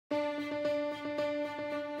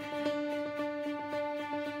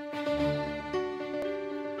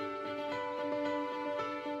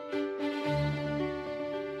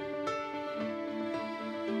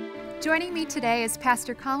Joining me today is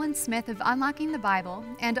Pastor Colin Smith of Unlocking the Bible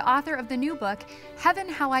and author of the new book, Heaven,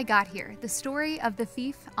 How I Got Here, the story of the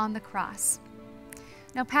thief on the cross.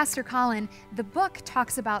 Now, Pastor Colin, the book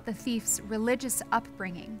talks about the thief's religious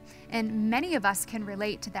upbringing, and many of us can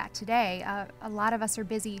relate to that today. A lot of us are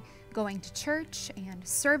busy going to church and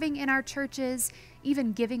serving in our churches,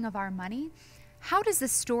 even giving of our money. How does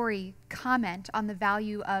this story comment on the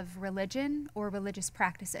value of religion or religious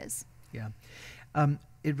practices? Yeah.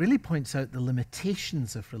 It really points out the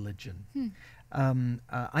limitations of religion.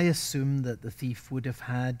 I assume that the thief would have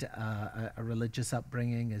had a religious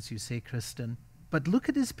upbringing, as you say, Kristen. But look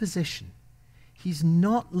at his position. He's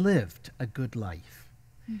not lived a good life.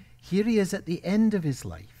 Here he is at the end of his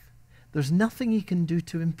life. There's nothing he can do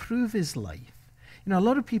to improve his life. You know, a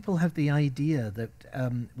lot of people have the idea that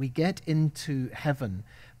we get into heaven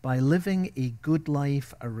by living a good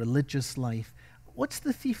life, a religious life. What's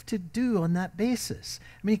the thief to do on that basis?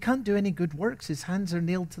 I mean, he can't do any good works. His hands are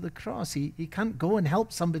nailed to the cross. He can't go and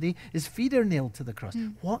help somebody. His feet are nailed to the cross.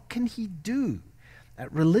 What can he do?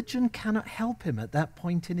 Religion cannot help him at that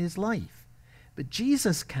point in his life, but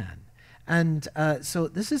Jesus can. And so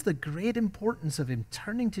this is the great importance of him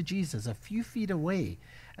turning to Jesus a few feet away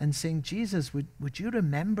and saying, Jesus, would you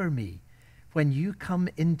remember me when you come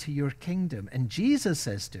into your kingdom? And Jesus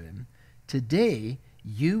says to him, today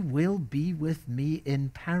you will be with me in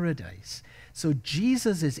paradise. So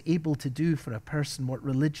Jesus is able to do for a person what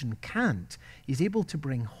religion can't. He's able to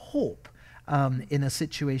bring hope in a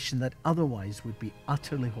situation that otherwise would be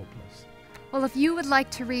utterly hopeless. Well, if you would like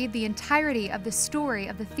to read the entirety of the story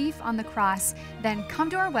of the thief on the cross, then come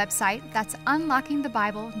to our website, that's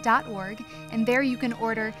unlockingthebible.org, and there you can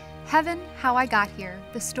order Heaven, How I Got Here,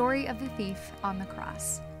 the story of the thief on the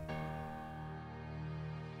cross.